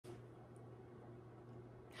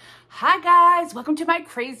Hi guys, welcome to my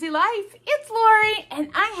crazy life. It's Lori and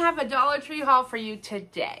I have a Dollar Tree haul for you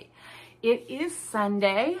today. It is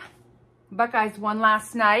Sunday. Buckeyes won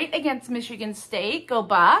last night against Michigan State. Go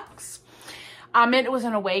Bucks. It was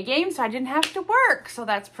an away game, so I didn't have to work, so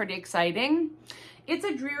that's pretty exciting. It's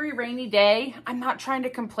a dreary, rainy day. I'm not trying to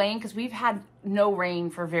complain because we've had no rain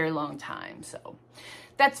for a very long time, so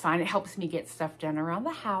that's fine. It helps me get stuff done around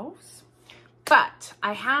the house. But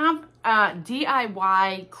I have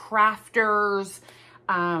DIY crafters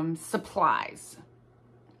supplies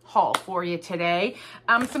haul for you today.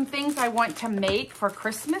 Some things I want to make for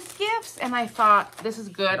Christmas gifts, and I thought this is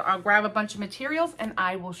good. I'll grab a bunch of materials and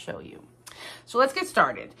I will show you. So let's get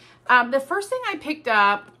started. The first thing I picked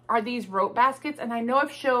up are these rope baskets, and I know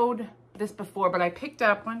I've showed this before, but I picked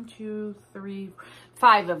up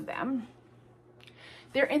 5 of them.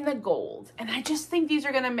 They're in the gold, and I just think these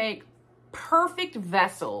are gonna make perfect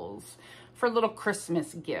vessels for little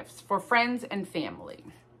Christmas gifts for friends and family.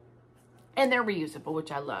 And they're reusable,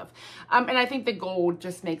 which I love. And I think the gold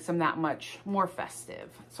just makes them that much more festive.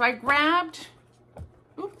 So I grabbed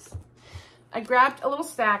a little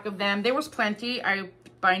stack of them. There was plenty. I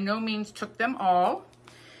by no means took them all.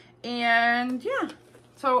 And yeah,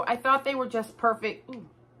 so I thought they were just perfect. Ooh.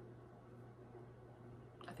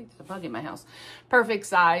 I think there's a bug in my house. Perfect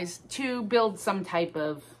size to build some type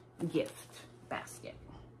of gift basket.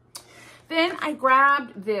 Then I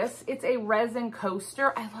grabbed this. It's a resin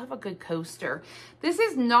coaster. I love a good coaster. This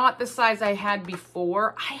is not the size I had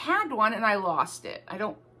before. I had one and I lost it. I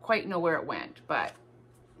don't quite know where it went, but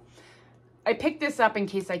I picked this up in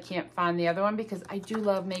case I can't find the other one because I do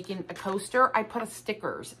love making a coaster. I put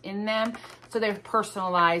stickers in them so they're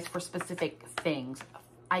personalized for specific things.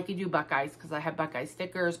 I could do Buckeyes because I have Buckeye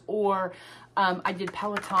stickers, or I did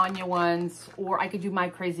Pelotonia ones, or I could do My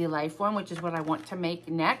Crazy Life one, which is what I want to make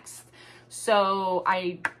next. So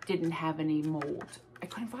I didn't have any mold. I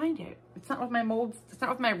couldn't find it. It's not with my molds. It's not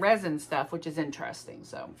with my resin stuff, which is interesting.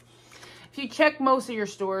 So if you check most of your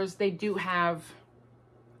stores, they do have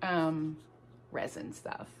resin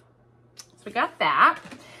stuff. So we got that.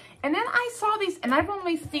 And then I saw these, and I've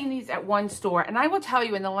only seen these at one store. And I will tell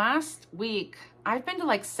you, in the last week, I've been to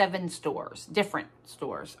like 7 stores, different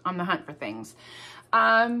stores, on the hunt for things.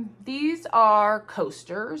 These are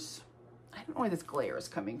coasters. I don't know where this glare is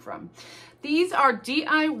coming from. These are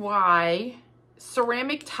DIY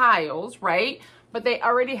ceramic tiles, right? But they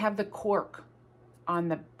already have the cork on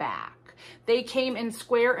the back. They came in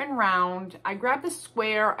square and round. I grabbed the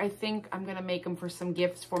square. I think I'm going to make them for some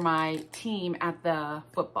gifts for my team at the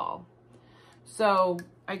football. So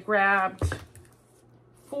I grabbed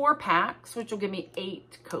 4 packs, which will give me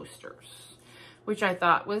 8 coasters, which I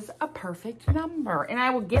thought was a perfect number. And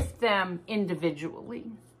I will gift them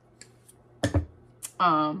individually.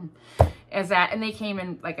 As that, and they came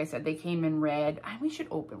in, like I said, they came in red. We should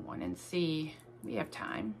open one and see. We have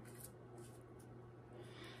time.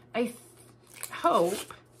 I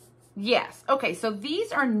hope. Yes. Okay, so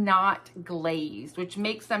these are not glazed, which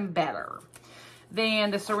makes them better than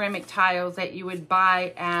the ceramic tiles that you would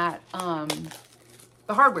buy at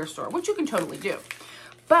the hardware store, which you can totally do.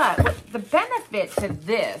 But the benefit to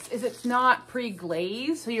this is it's not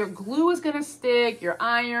pre-glazed, so your glue is going to stick, your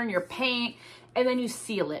iron, your paint, and then you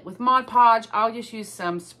seal it. With Mod Podge, I'll just use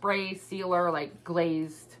some spray sealer, like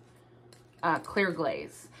glazed, clear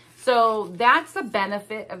glaze. So that's the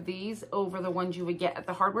benefit of these over the ones you would get at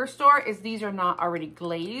the hardware store, is these are not already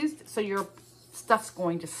glazed, so your stuff's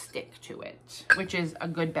going to stick to it, which is a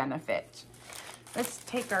good benefit. Let's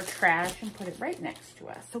take our trash and put it right next to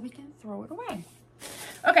us so we can throw it away.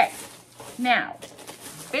 Okay, now,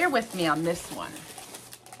 bear with me on this one.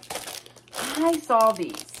 I saw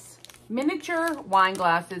these miniature wine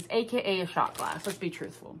glasses, aka a shot glass. Let's be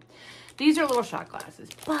truthful. These are little shot glasses,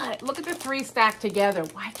 but look at the 3 stacked together.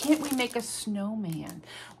 Why can't we make a snowman?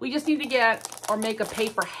 We just need to get or make a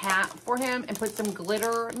paper hat for him and put some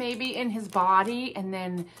glitter maybe in his body, and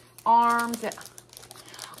then arms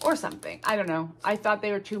or something. I don't know. I thought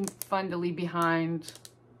they were too fun to leave behind.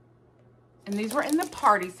 And these were in the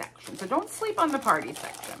party section, so don't sleep on the party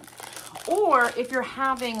section. Or if you're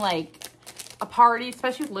having like a party,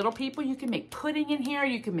 especially with little people, you can make pudding in here,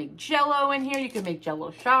 you can make Jello in here, you can make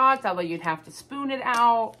Jello shots, although you'd have to spoon it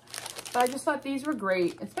out. But I just thought these were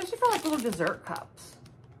great, especially for like little dessert cups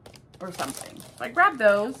or something. So I grabbed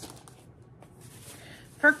those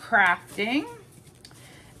for crafting.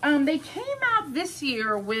 They came out this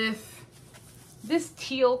year with this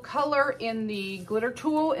teal color in the glitter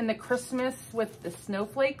tool in the Christmas with the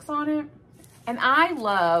snowflakes on it. And I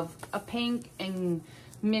love a pink and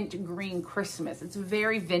mint green Christmas. It's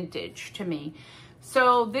very vintage to me.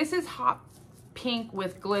 So this is hot pink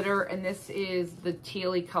with glitter, and this is the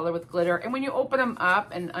tealy color with glitter. And when you open them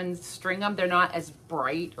up and unstring them, they're not as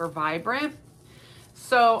bright or vibrant.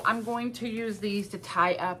 So I'm going to use these to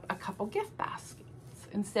tie up a couple gift baskets.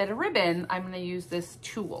 Instead of ribbon, I'm going to use this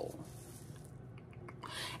tulle.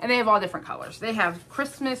 And they have all different colors. They have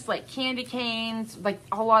Christmas, like candy canes, like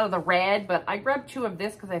a lot of the red, but I grabbed 2 of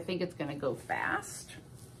this because I think it's going to go fast.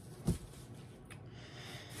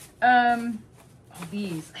 Oh,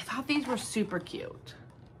 these. I thought these were super cute.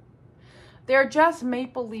 They're just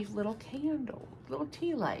maple leaf little candles, little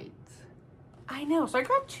tea lights. I know, so I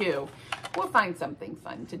grabbed 2. We'll find something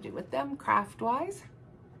fun to do with them, craft-wise.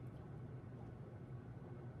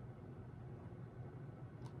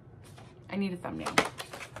 I need a thumbnail.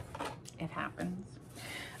 It happens.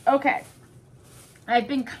 Okay. I've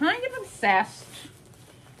been kind of obsessed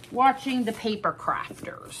watching the paper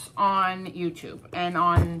crafters on YouTube and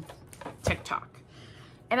on TikTok.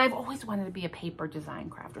 And I've always wanted to be a paper design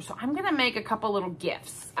crafter. So I'm going to make a couple little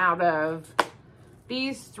gifts out of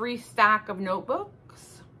these 3 stack of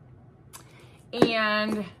notebooks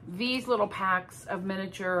and these little packs of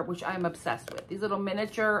miniature, which I'm obsessed with. These little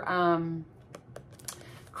miniature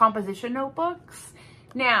composition notebooks.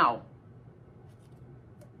 Now,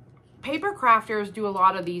 paper crafters do a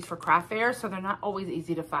lot of these for craft fairs, so they're not always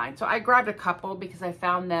easy to find. So I grabbed a couple because I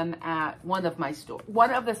found them at one of my stores.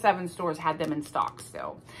 One of the 7 stores had them in stock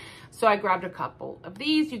still. So I grabbed a couple of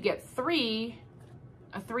these. You get a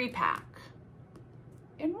 3-pack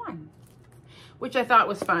in one, which I thought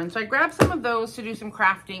was fun. So I grabbed some of those to do some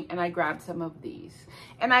crafting, and I grabbed some of these.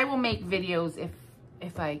 And I will make videos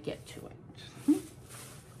if I get to it.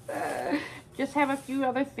 Just have a few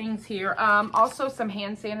other things here. Also some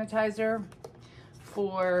hand sanitizer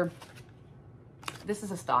for, this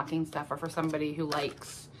is a stocking stuffer for somebody who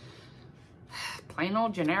likes plain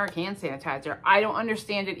old generic hand sanitizer. I don't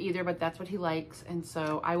understand it either, but that's what he likes. And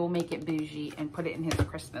so I will make it bougie and put it in his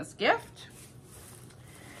Christmas gift.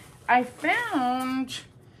 I found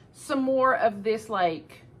some more of this,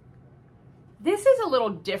 like, this is a little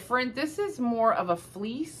different. This is more of a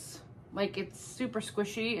fleece. Like, it's super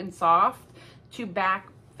squishy and soft to back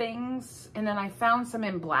things. And then I found some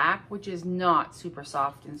in black, which is not super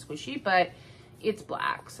soft and squishy, but it's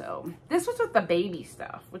black. So this was with the baby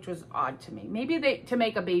stuff, which was odd to me. Maybe to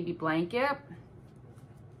make a baby blanket.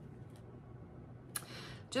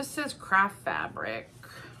 Just says craft fabric.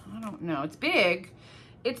 I don't know. It's big.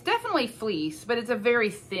 It's definitely fleece, but it's a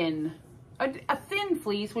very thin, a thin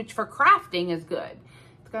fleece, which for crafting is good.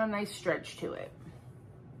 It's got a nice stretch to it.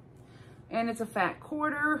 And it's a fat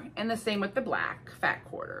quarter, and the same with the black fat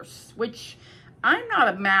quarters, which I'm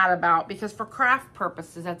not mad about because for craft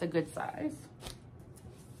purposes, that's a good size.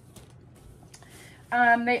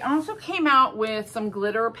 They also came out with some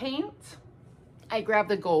glitter paint. I grabbed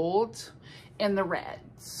the gold and the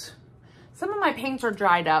reds. Some of my paints are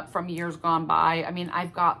dried up from years gone by. I mean,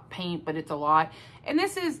 I've got paint, but it's a lot. And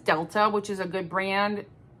this is Delta, which is a good brand.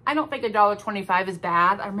 I don't think $1.25 is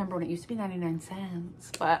bad. I remember when it used to be 99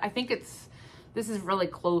 cents, but I think this is really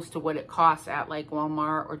close to what it costs at like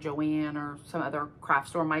Walmart or Joann or some other craft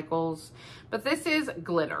store, Michael's. But this is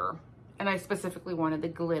glitter, and I specifically wanted the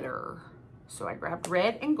glitter. So I grabbed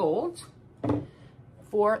red and gold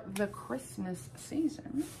for the Christmas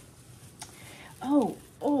season. Oh,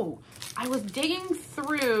 I was digging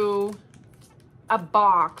through a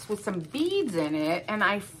box with some beads in it, and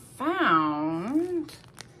I found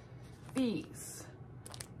these.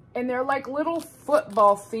 And they're like little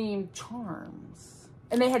football themed charms.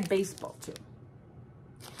 And they had baseball too.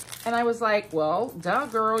 And I was like, well, duh,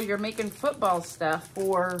 girl, you're making football stuff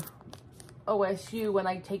for OSU when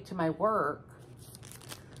I take to my work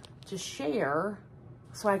to share.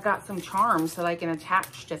 So I got some charms that I can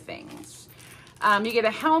attach to things. You get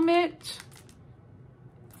a helmet,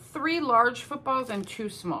 3 large footballs, and 2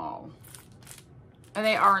 small. And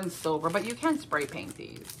they are in silver, but you can spray paint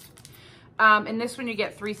these. And this one you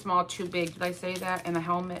get 3 small, 2 big. Did I say that? And a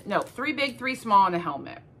helmet? No, 3 big, 3 small, and a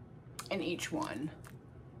helmet in each one.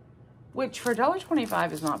 Which for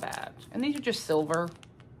 $1.25 is not bad. And these are just silver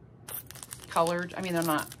colored. I mean, they're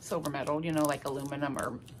not silver metal, you know, like aluminum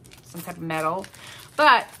or some type of metal.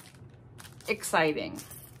 But exciting.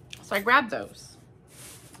 So I grabbed those.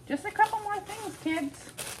 Just a couple more things, kids.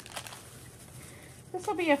 This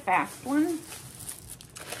will be a fast one.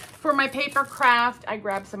 For my paper craft, I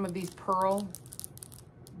grabbed some of these pearl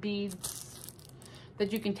beads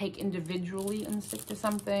that you can take individually and stick to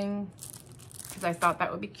something, because I thought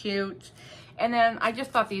that would be cute. And then I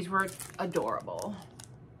just thought these were adorable.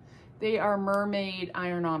 They are mermaid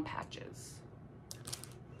iron-on patches.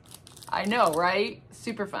 I know, right?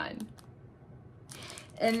 Super fun.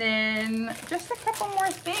 And then just a couple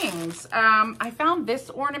more things. I found this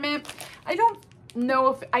ornament. I don't know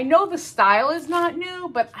if, I know the style is not new,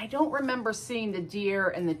 but I don't remember seeing the deer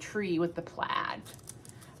and the tree with the plaid.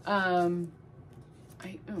 Oh,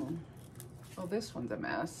 this one's a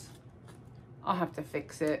mess. I'll have to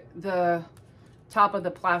fix it. The top of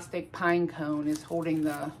the plastic pine cone is holding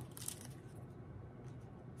the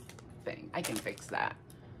thing. I can fix that.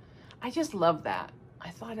 I just love that. I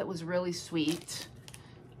thought it was really sweet.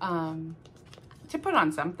 To put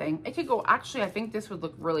on something. It could go, actually, I think this would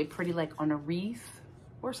look really pretty like on a wreath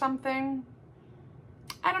or something.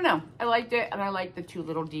 I don't know. I liked it, and I like the two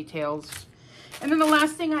little details. And then the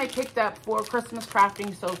last thing I picked up for Christmas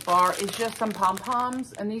crafting so far is just some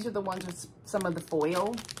pom-poms, and these are the ones with some of the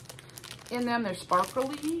foil in them. They're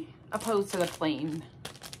sparkly, opposed to the plain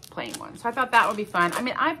ones. So I thought that would be fun. I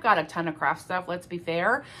mean, I've got a ton of craft stuff, let's be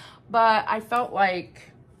fair, but I felt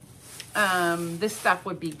like this stuff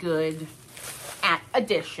would be good at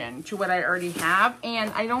addition to what I already have.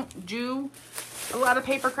 And I don't do a lot of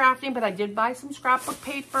paper crafting, but I did buy some scrapbook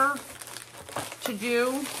paper to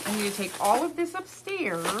do. I need to take all of this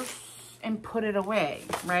upstairs and put it away,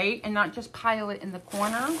 right? And not just pile it in the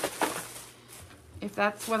corner. If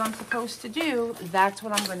that's what I'm supposed to do, that's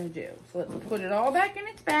what I'm going to do. So let's put it all back in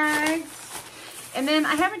its bags. And then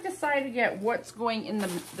I haven't decided yet what's going in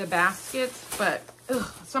the baskets, but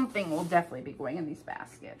something will definitely be going in these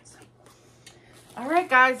baskets. All right,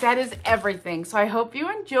 guys, that is everything. So I hope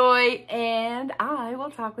you enjoy, and I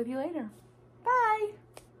will talk with you later. Bye.